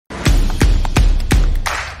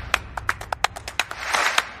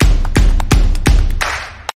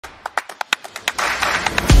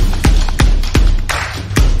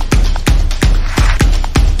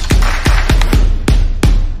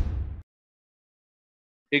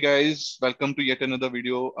Hey guys, welcome to yet another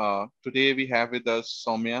video. Today we have with us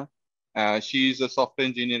Saumya. She's a software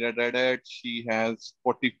engineer at Red Hat. She has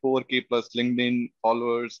 44K plus LinkedIn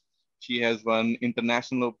followers. She has won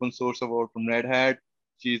international open source award from Red Hat.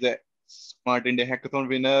 She's a Smart India Hackathon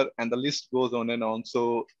winner, and the list goes on and on.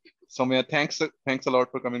 So, Saumya, thanks a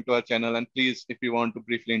lot for coming to our channel. And please, if you want to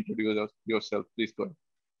briefly introduce yourself, please go ahead.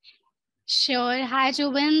 Sure. Hi,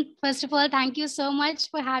 Joban. First of all, thank you so much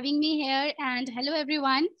for having me here. And hello,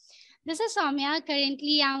 everyone. This is Saumya.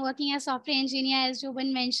 Currently, I'm working as software engineer, as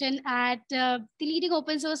Joban mentioned, at the leading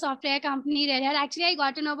open source software company, Redhat. Actually, I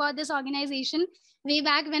got to know about this organization way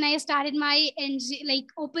back when I started my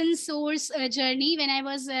open source journey when I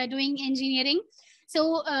was doing engineering.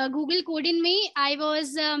 So Google Code in Me, I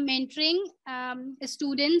was mentoring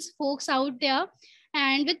students, folks out there.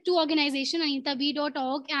 And with two organizations,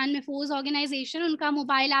 AnitaB.org and Mifo's organization, उनका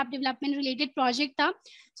mobile app development related project था.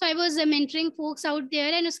 So I was mentoring folks out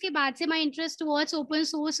there, and उसके बाद से my interest towards open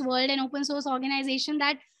source world and open source organization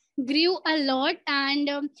that grew a lot. And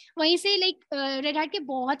वहीं से Red Hat के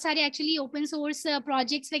बहुत सारे actually open source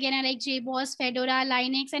projects वगैरह like JBoss, Fedora,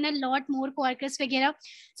 Linux and a lot more Quarkus वगैरह.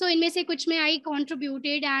 So इनमें से कुछ में I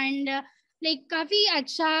contributed and काफी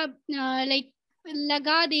अच्छा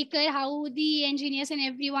लगा देखकर how the engineers and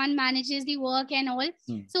everyone manages the work and all.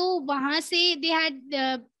 So वहाँ से they had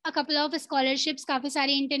a couple of scholarships, काफी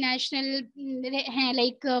सारे international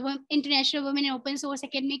हैं international women in open source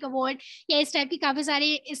academic award या इस टाइप की काफी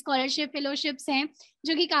सारे scholarship fellowships हैं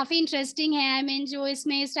जो कि काफी interesting है. I mean जो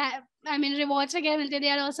इसमें rewards वगैरह मिलते, they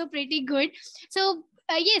are also pretty good. So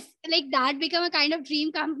yes, that became a kind of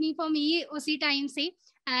dream company for me उसी time से.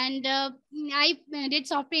 And I did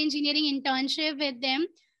software engineering internship with them.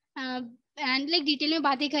 And detail में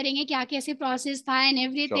बातें करेंगे क्या कैसे process था and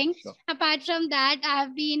everything. Sure. Apart from that, I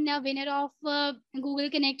have been a winner of Google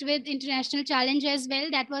Connect with International Challenge as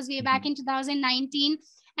well. That was way back in 2019.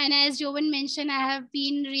 And as Jovan mentioned, I have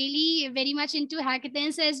been really very much into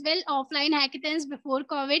hackathons as well, offline hackathons before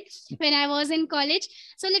COVID when I was in college.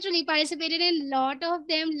 So literally participated in a lot of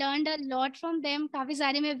them, learned a lot from them. काफी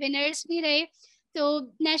सारे में winners भी रहे. So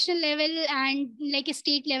national level and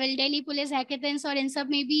state level, Delhi Police hackathons और इन सब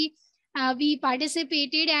में भी we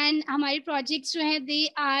participated, and हमारे projects जो हैं they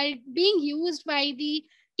are being used by the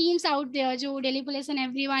teams out there. जो Delhi Police and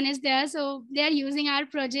everyone is there, so they are using our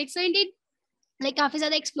projects. So indeed काफी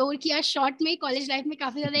ज्यादा एक्सप्लोर किया शॉर्ट में, कॉलेज लाइफ में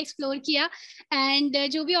काफी ज्यादा एक्सप्लोर किया. एंड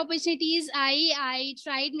जो भी opportunities I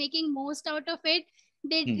tried making most out of it.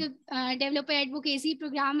 Did developer advocacy,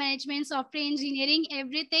 program management, software engineering,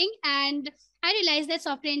 everything. And I realized that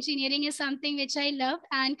software engineering is something which I love,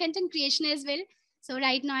 and content creation as well. So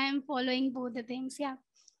right now I am following both the things. Yeah.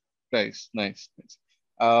 Nice.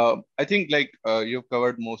 I think you've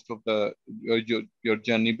covered most of your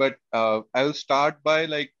journey, but I'll start by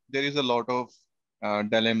there is a lot of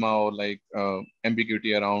dilemma or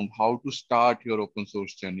ambiguity around how to start your open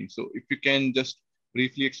source journey. So if you can just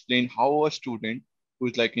briefly explain how a student who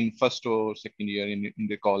is in first or second year in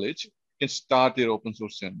the college can start their open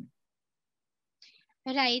source journey.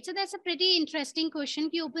 Right, so that's a pretty interesting question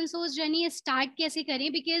कि open source journey start कैसे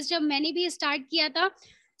करें, because जब मैंने भी start किया था,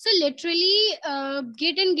 so literally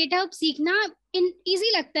Git and GitHub सीखना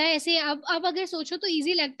easy लगता है ऐसे. अब अगर सोचो तो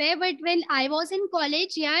easy लगता है, but when I was in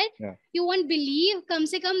college यार, you won't believe कम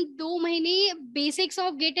से कम 2 महीने basics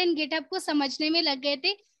of Git and GitHub को समझने में लग गए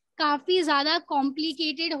थे. काफी ज्यादा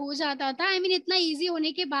कॉम्प्लिकेटेड हो जाता था. इतना इजी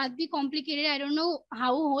होने के बाद भी complicated, I don't know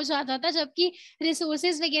how हो जाता था, जबकि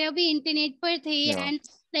रिसोर्सेज वगैरह भी इंटरनेट पर थे. एंड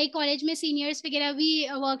कॉलेज में सीनियर्स वगैरह भी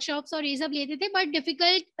वर्कशॉप्स और ये सब लेते थे. बट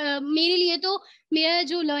डिफिकल्ट मेरे लिए तो, मेरा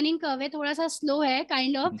जो लर्निंग कर्व है थोड़ा सा स्लो है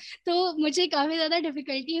काइंड ऑफ, तो मुझे काफी ज्यादा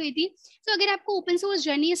डिफिकल्टी हुई थी. सो अगर आपको ओपन सोर्स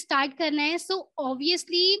जर्नी स्टार्ट करना है, so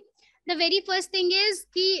obviously the very first thing is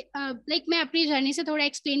कि मैं अपनी जर्नी से थोड़ा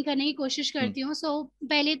एक्सप्लेन करने की कोशिश करती हूँ. सो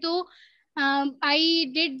पहले तो I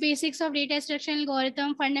did basics of data structure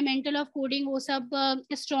algorithm, fundamental of coding, वो सब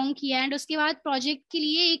स्ट्रॉन्ग किया. एंड उसके बाद प्रोजेक्ट के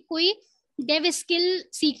लिए एक कोई डेव स्किल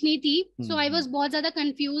सीखनी थी. सो आई वाज बहुत ज्यादा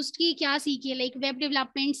कंफ्यूज्ड कि क्या सीखे, वेब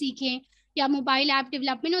डेवलपमेंट सीखें या मोबाइल ऐप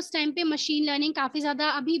डेवलपमेंट. उस टाइम पे मशीन लर्निंग काफी ज्यादा,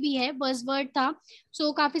 अभी भी है, बज़वर्ड था.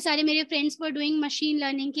 सो काफी सारे मेरे friends were doing machine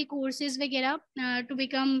learning के कोर्सेज वगैरह to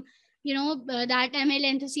become that ML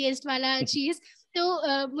enthusiast वाला चीज.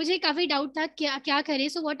 तो मुझे काफी डाउट था क्या करे.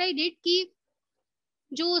 सो व्हाट आई डिड कि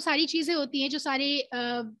जो सारी चीजें होती हैं, जो सारे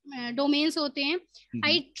डोमेन्स होते हैं,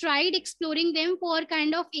 I tried exploring them for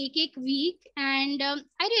kind of एक week. And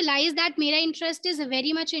I realise that मेरा interest is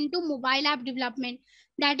very much into mobile app development.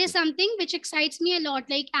 That is something which excites me a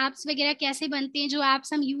lot. Apps वगैरह कैसे बनते हैं, जो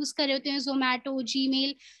एप्स हम यूज कर रहे होते हैं, Zomato,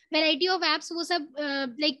 Gmail, variety of apps, वो सब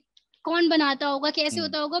कौन बनाता होगा, कैसे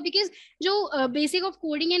होता होगा, बिकॉज जो बेसिक ऑफ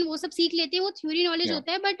कोडिंग एंड वो सब सीख लेते हैं वो थ्योरी नॉलेज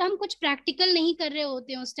होता है, बट हम कुछ प्रैक्टिकल नहीं कर रहे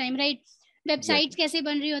होते हैं उस टाइम, राइट? वेबसाइट्स कैसे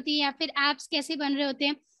बन रही होती है या फिर एप्स कैसे बन रहे होते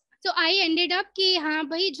हैं। तो आई एंडेड अप कि हाँ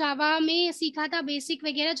भाई, जावा में सीखा था बेसिक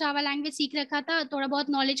वगैरह, जावा लैंग्वेज सीख रखा था, थोड़ा बहुत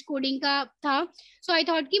नॉलेज कोडिंग का था। सो आई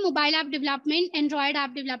थॉट कि mobile app development, Android app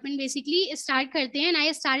development basically start करते हैं, and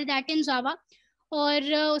I started that in जावा।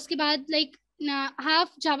 और उसके बाद लाइक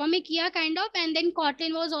हाफ जावा में किया kind of, and then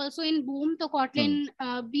Kotlin was also in boom. तो कॉटलिन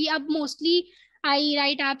भी अब mostly I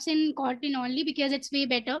right apps in Kotlin only because it's way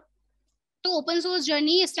better. तो open source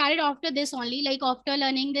journey started after this only, like after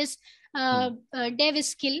learning this dev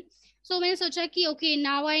skill. So मैंने सोचा कि okay,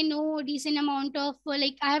 now I know decent amount of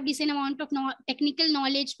like I have decent amount of technical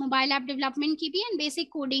knowledge mobile app development की भी and basic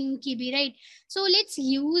coding की भी, right? So let's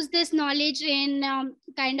use this knowledge in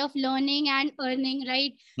kind of learning and earning,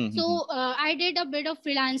 right? So I did a bit of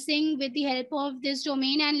freelancing with the help of this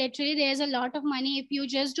domain, and literally there's a lot of money if you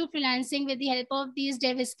just do freelancing with the help of these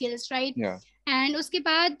dev skills, right? And उसके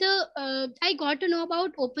बाद I got to know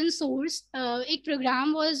about open source. एक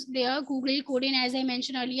programme was there, Google coding, as I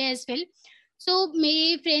mention earlier as well. So my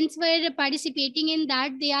friends were participating in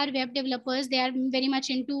that. They are web developers. They are very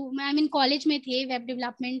much into, I mean college में थे web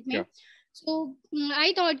development में. So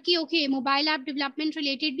I thought कि okay, mobile app development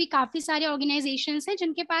related भी काफी सारे organizations हैं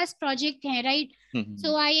जिनके पास project हैं, right?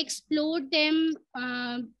 So I explored them.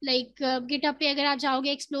 Like GitHub पे अगर आप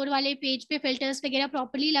जाओगे explore वाले पेज पे filters वगैरह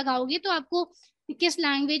properly लगाओगे तो आपको किस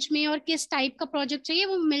लैंग्वेज में और किस टाइप का प्रोजेक्ट चाहिए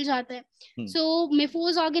वो मिल जाता है. सो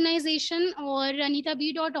मिफोज ऑर्गेनाइजेशन और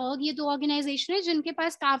anitaB.org, ये दो ऑर्गेनाइजेशन है जिनके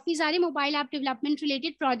पास काफी सारे mobile app development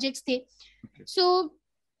related projects थे. सो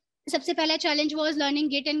सबसे पहला challenge was learning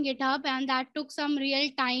Git and GitHub, and that took some real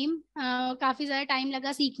time. काफी ज्यादा टाइम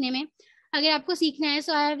लगा सीखने में. अगर आपको सीखना है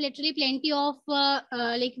सो I have literally plenty of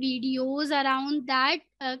like videos around that.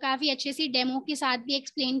 काफी अच्छे से डेमो के साथ भी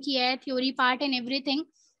एक्सप्लेन किया है, थ्योरी पार्ट एंड एवरीथिंग.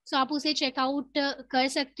 सो आप उसे चेकआउट कर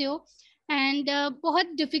सकते हो. एंड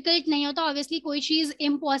बहुत डिफिकल्ट नहीं होता. ऑब्वियसली कोई चीज़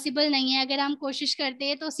इम्पॉसिबल नहीं है, अगर हम कोशिश करते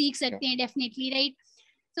हैं तो सीख सकते हैं डेफिनेटली, राइट?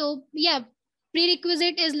 सो या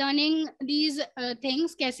prerequisite is learning these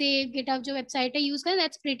things. कैसे गिटहब जो वेबसाइट है यूज करें,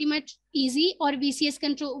 दैट्स प्रीटी मच इजी. और VCS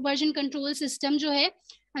control, version control system जो है,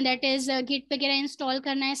 दैट इज गिट वगैरह इंस्टॉल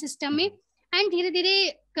करना है सिस्टम में. एंड धीरे धीरे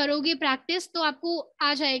करोगे प्रैक्टिस तो आपको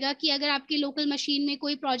आ जाएगा कि अगर आपके लोकल मशीन में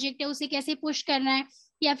कोई प्रोजेक्ट है उसे कैसे पुश करना है,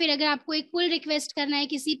 या फिर अगर आपको एक पुल रिक्वेस्ट करना है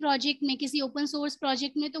किसी प्रोजेक्ट में, किसी ओपन सोर्स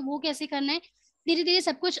प्रोजेक्ट में, तो वो कैसे करना है. धीरे धीरे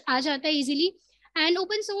सब कुछ आ जाता है easily. And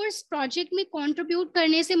open source project में कंट्रीब्यूट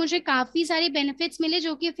करने से मुझे काफी सारे बेनिफिट्स मिले,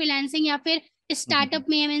 जो कि फ्रीलांसिंग या फिर स्टार्टअप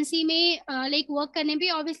में, MNC में लाइक वर्क करने पे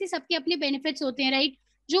ऑब्वियसली सबके अपने बेनिफिट्स होते हैं, राइट?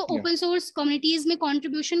 जो ओपन सोर्स कम्युनिटीज में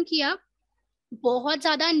कंट्रीब्यूशन किया, बहुत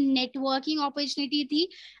ज्यादा नेटवर्किंग अपॉर्चुनिटी थी.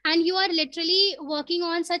 And you are literally working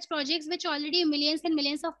on such projects which already millions and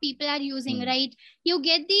millions of people are using, right? You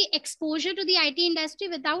get the exposure to the IT industry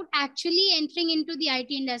without actually entering into the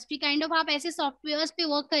IT industry. Kind of आप ऐसे softwares पे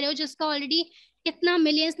work कर रहे हो जिसका already इतना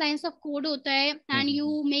millions lines of code होता है, and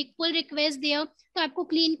you make pull request there. तो आपको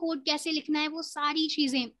क्लीन कोड कैसे लिखना है, वो सारी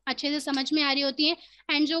चीजें अच्छे से समझ में आ रही होती हैं.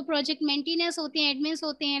 एंड जो प्रोजेक्ट मेंटेनर्स होते हैं, एडमिन्स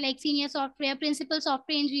होते हैं, like senior software, principal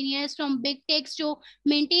software engineers from big takes, जो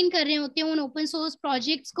मेंटेन कर रहे होते हैं उन ओपन सोर्स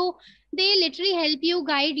प्रोजेक्ट्स को, they literally help you,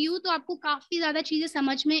 guide you. तो आपको काफी ज्यादा चीजें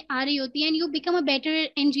समझ में आ रही होती हैं, and you become a better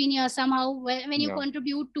engineer somehow when you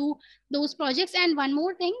contribute to those projects. And one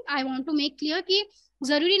more thing I want to make clear कि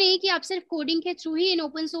जरूरी नहीं कि आप सिर्फ कोडिंग के through he in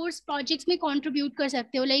open source projects में कंट्रीब्यूट कर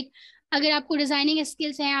सकते हो. लाइक अगर आपको डिजाइनिंग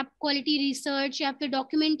स्किल्स हैं, आप क्वालिटी रिसर्च या फिर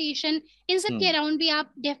डॉक्यूमेंटेशन, इन सब के अराउंड भी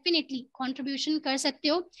आप डेफिनेटली कंट्रीब्यूशन कर सकते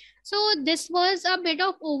हो. So this was a bit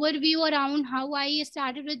of overview around how I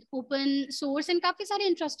started with open source. And काफी सारे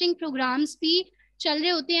इंटरेस्टिंग प्रोग्राम्स भी चल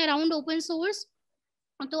रहे होते हैं अराउंड ओपन सोर्स,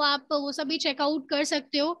 तो आप वो सब भी चेकआउट कर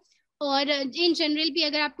सकते हो. और इन जनरल भी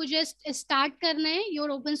अगर आपको जस्ट स्टार्ट करना है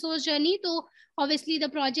योर ओपन सोर्स जर्नी, तो obviously the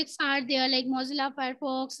projects are there like Mozilla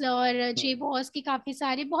Firefox और JBoss के काफी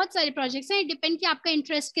सारे, बहुत सारे प्रोजेक्ट्स हैं. डिपेंड कि आपका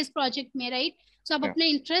इंटरेस्ट किस प्रोजेक्ट में, राइट? सो आप अपना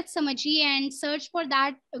इंटरेस्ट समझिए and search for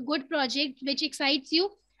that good project which excites you,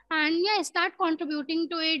 and yeah, start contributing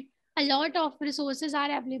to it. A lot of resources are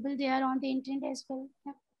available there on the internet as well.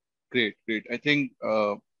 Great. I think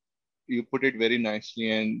you put it very nicely,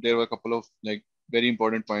 and there were a couple of like very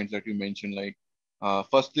important points that you mentioned. Like,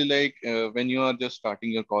 firstly, like when you are just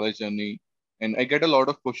starting your college journey, and I get a lot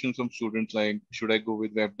of questions from students like, should I go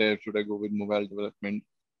with web dev? Should I go with mobile development?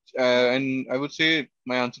 And I would say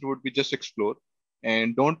my answer would be just explore,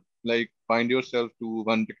 and don't like bind yourself to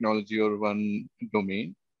one technology or one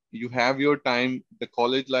domain. You have your time. The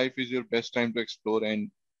college life is your best time to explore,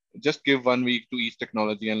 and just give 1 week to each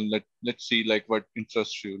technology and let's see like what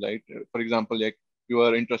interests you. Right? For example, like you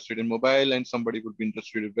are interested in mobile and somebody would be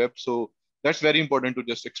interested in web. So that's very important to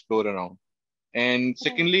just explore around. And Right.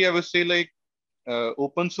 secondly, I would say like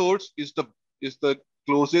open source is the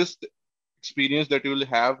closest experience that you will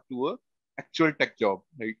have to a actual tech job,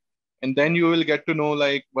 right? And then you will get to know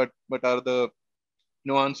like what are the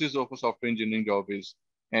nuances of a software engineering job is,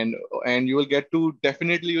 and you will get to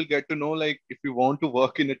definitely you'll get to know like if you want to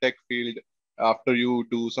work in a tech field after you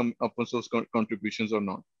do some open source contributions or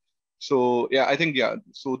not. So yeah, I think yeah.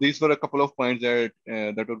 So these were a couple of points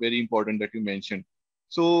that were very important that you mentioned.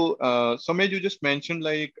 So Samir, you just mentioned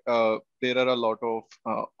like there are a lot of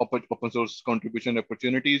open source contribution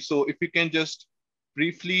opportunities. So if you can just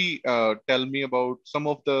briefly tell me about some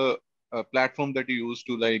of the platform that you use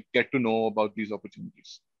to like get to know about these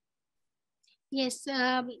opportunities. Yes.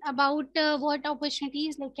 About what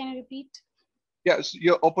opportunities? Like, can you repeat? Yes,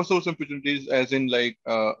 your open source opportunities, as in like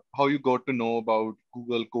how you got to know about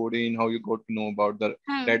Google coding, how you got to know about the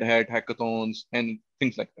Hmm. Red Hat hackathons and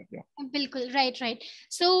things like that. Yeah. बिल्कुल right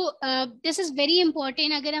so this is very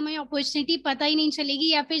important अगर हमें opportunity पता ही नहीं चलेगी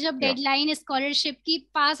या फिर जब Yeah. Deadline scholarship की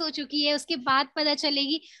पास हो चुकी है उसके बाद पता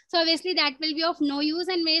चलेगी so obviously that will be of no use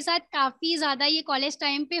and मेरे साथ काफी ज्यादा ये कॉलेज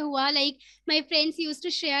टाइम पे हुआ like my friends used to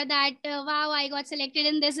share that wow I got selected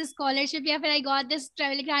in this scholarship या फिर I got this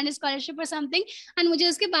travel grant scholarship और समथिंग एंड मुझे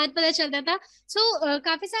उसके बाद पता चलता था सो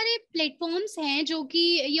काफी सारे प्लेटफॉर्म्स हैं जो कि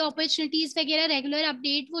ये अपॉर्चुनिटीज वगैरह रेगुलर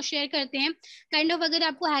अपडेट वो शेयर करते हैं काइंड ऑफ अगर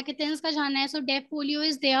आपको हैकेथॉन्स का जानना है so def folio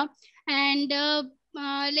is there and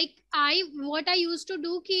like I what I used to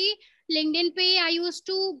do कि लिंक्डइन पे I used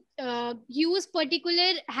to use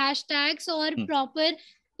particular hashtags और Hmm. प्रॉपर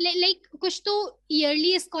लाइक कुछ तो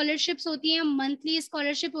ईयरली स्कॉलरशिप्स होती हैं मंथली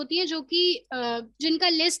स्कॉलरशिप होती हैं जो कि जिनका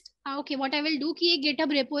list okay what I will do कि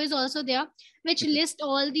GitHub repo is also there which Okay. List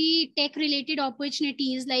all the tech related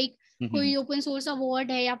opportunities like Mm-hmm. कोई ओपन सोर्स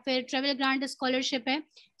अवार्ड है या फिर ट्रेवल ग्रांट स्कॉलरशिप है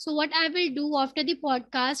so what I will do after the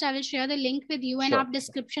podcast I will share the link with you and Sure. आप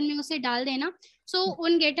description में उसे डाल देना सो Hmm.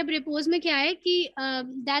 उन गेटअप रिपोज में क्या है कि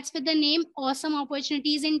that's with the name awesome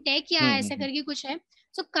opportunities in take या ऐसा Mm-hmm. करके कुछ है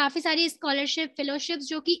सो काफी सारी स्कॉलरशिप फेलोशिप्स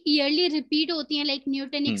जो कि ईयरली रिपीट होती हैं लाइक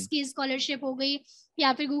न्यूटनिक्स की स्कॉलरशिप हो गई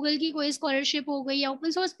या फिर गूगल की कोई स्कॉलरशिप हो गई या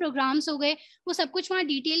ओपन सोर्स प्रोग्राम्स हो गए वो सब कुछ वहाँ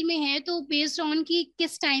डिटेल में है तो बेस्ड ऑन कि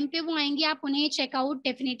किस टाइम पे वो आएंगे आप उन्हें चेकआउट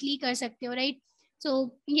डेफिनेटली कर सकते हो राइट सो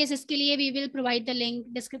यस इसके लिए we will provide the link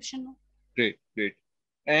description में Great, great.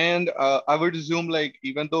 And I would assume like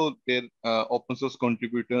even though their open source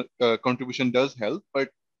contribution does help,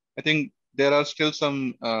 but I think there are still some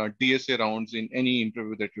DSA rounds in any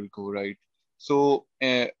interview that you'll go, right? So,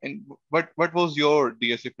 and what was your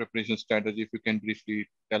DSA preparation strategy? If you can briefly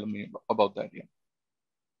tell me about that, yeah.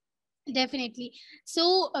 Definitely.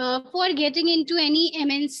 So, for getting into any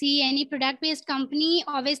MNC, any product-based company,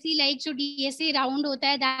 obviously, like जो DSA round होता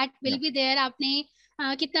है, that will Yeah. be there. आपने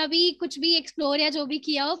कितना भी कुछ भी explore या जो भी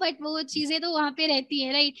किया हो, but वो चीजें तो वहाँ पे रहती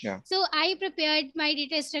है, right? Yeah. So, I prepared my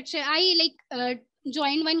data structure. I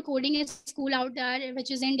joined one coding school out there, which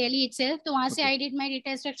is in Delhi itself. तो वहाँ से Okay. I did my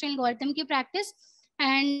data structure algorithm की practice.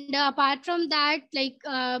 And apart from that like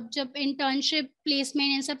जब internship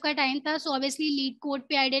placement इन सब का time था so obviously leet code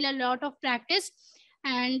पे I did a lot of practice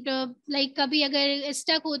and like कभी अगर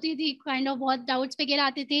स्टक होती थी काइंड ऑफ बहुत डाउट्स वगैरह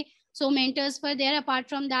आते थे सो mentors were there apart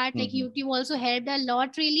from that like YouTube also helped a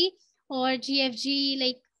lot really और GFG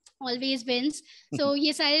like always wins so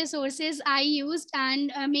ये सारे sources I used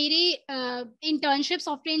and मेरे internship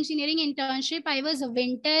software engineering internship I was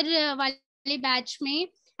winter वाले batch में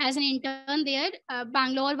as an intern there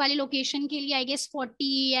Bangalore वाले location के लिए I guess 40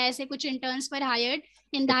 या ऐसे कुछ इंटर्न्स पर हायर्ड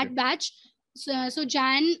इन दैट बैच सो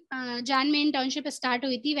जैन में इंटर्नशिप स्टार्ट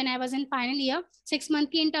हुई थी when I was in final year 6 month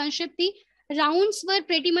की इंटर्नशिप थी राउंड्स वर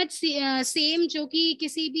प्रेटी मच सेम जो कि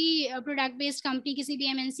किसी भी प्रोडक्ट बेस्ड कंपनी किसी भी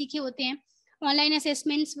एमएनसी के होते हैं online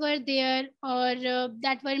assessments were there or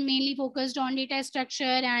that were mainly focused on data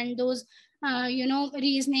structure and those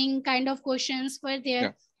reasoning kind of questions were there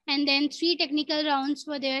Yeah. and then 3 technical rounds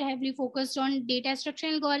were there heavily focused on data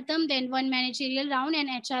structure algorithm then 1 managerial round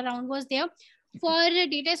and HR round was there for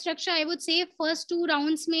data structure I would say first 2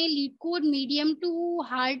 rounds में lead code medium to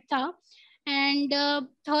hard था and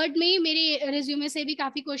third में मेरे resume से भी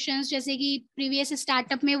काफी questions जैसे कि previous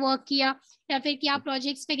startup में वर्क किया या फिर क्या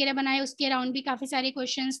प्रोजेक्ट्स वगैरह बनाए उसके अराउंड भी काफी सारे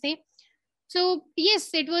क्वेश्चंस थे so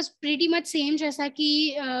yes it was pretty much same जैसा कि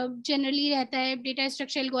जनरली रहता है डेटा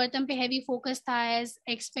स्ट्रक्चर एल्गोरिथम पे हैवी फोकस था एज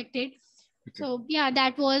एक्सपेक्टेड सो या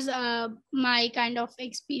that was my kind of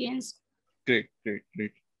experience Great, great,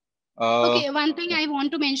 great. okay one thing I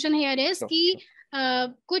want to mention here is Sure, कि sure.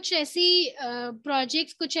 कुछ ऐसी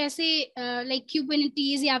प्रोजेक्ट्स, कुछ ऐसे लाइक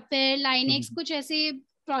क्यूबरनेटीज या फिर लाइनेक्स, कुछ ऐसे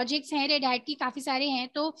प्रोजेक्ट्स हैं रेड हैट की, काफी सारे हैं।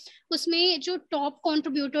 तो उसमें जो टॉप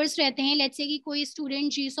कंट्रीब्यूटर्स रहते हैं, लेट्स से कि कोई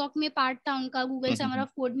स्टूडेंट जीसॉक में पार्ट था उनका, गूगल समर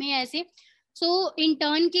ऑफ कोड में, ऐसे सो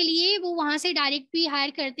इंटर्न के लिए वो वहां से डायरेक्ट भी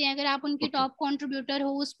हायर करते हैं अगर आप उनके टॉप कंट्रीब्यूटर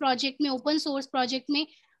हो उस प्रोजेक्ट में, ओपन सोर्स प्रोजेक्ट में।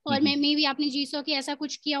 और मे भी आपने जीसॉक के ऐसा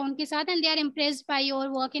कुछ किया उनके साथ and they are impressed by your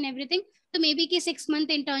work and everything, तो मे बी कि 6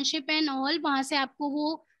 मंथ इंटर्नशिप एंड ऑल वहां से आपको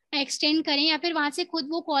वो एक्सटेंड करें, या फिर वहां से खुद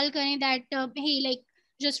वो कॉल करें that hey like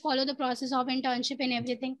just follow the process of internship and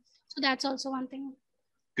everything. So that's also one thing.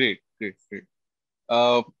 Great, great, great.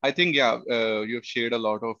 I think, yeah, you've shared a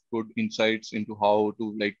lot of good insights into how to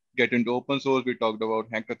like get into open source. We talked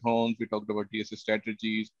about hackathons. We talked about DSS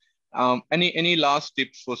strategies. Any last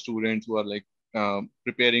tips for students who are like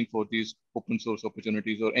preparing for these open source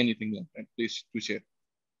opportunities or anything like that? Please to share.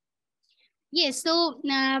 Yes. So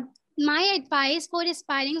my advice for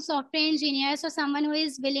aspiring software engineers or someone who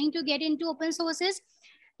is willing to get into open source is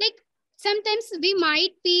like sometimes we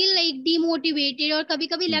might feel like demotivated, और कभी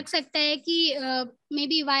कभी लग सकता है कि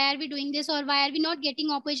maybe why are we doing this, or why are we not getting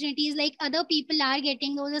opportunities like other people are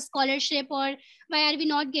getting those scholarship, or why are we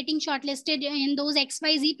not getting shortlisted in those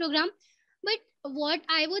XYZ program. But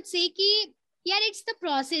what I would say कि yeah, it's the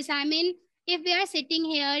process. I mean, if we are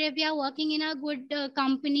sitting here, if we are working in a good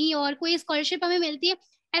company और कोई scholarship हमें मिलती है,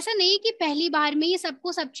 ऐसा नहीं कि पहली बार में ही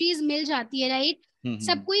सबको सब चीज मिल जाती है, राइट?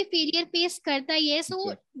 सब कोई फेलियर फेस करता ही है,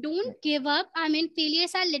 so don't give up. I mean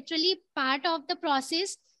failures are literally part of the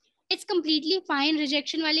process, it's completely fine.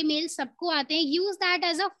 Rejection वाले मेल सबको आते हैं, use that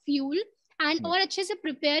as a fuel and और अच्छे से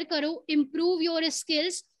प्रिपेयर करो, improve your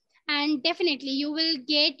skills and definitely you will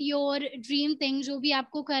get your dream thing. जो भी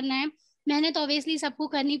आपको करना है, मेहनत ऑब्वियसली सबको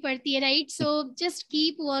करनी पड़ती है, right? So just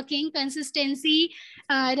keep working, consistency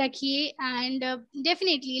रखिए and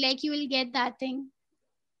definitely like you will get that thing.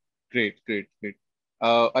 Great, great, great.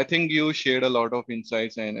 I think you shared a lot of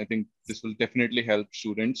insights, and I think this will definitely help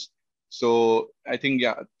students. So I think,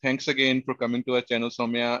 yeah, thanks again for coming to our channel,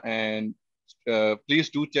 Saumya, and please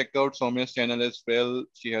do check out Saumya's channel as well.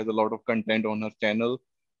 She has a lot of content on her channel.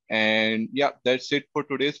 And yeah, that's it for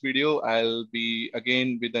today's video. I'll be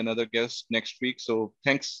again with another guest next week. So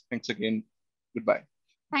thanks again. Goodbye.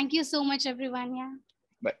 Thank you so much, everyone. Yeah.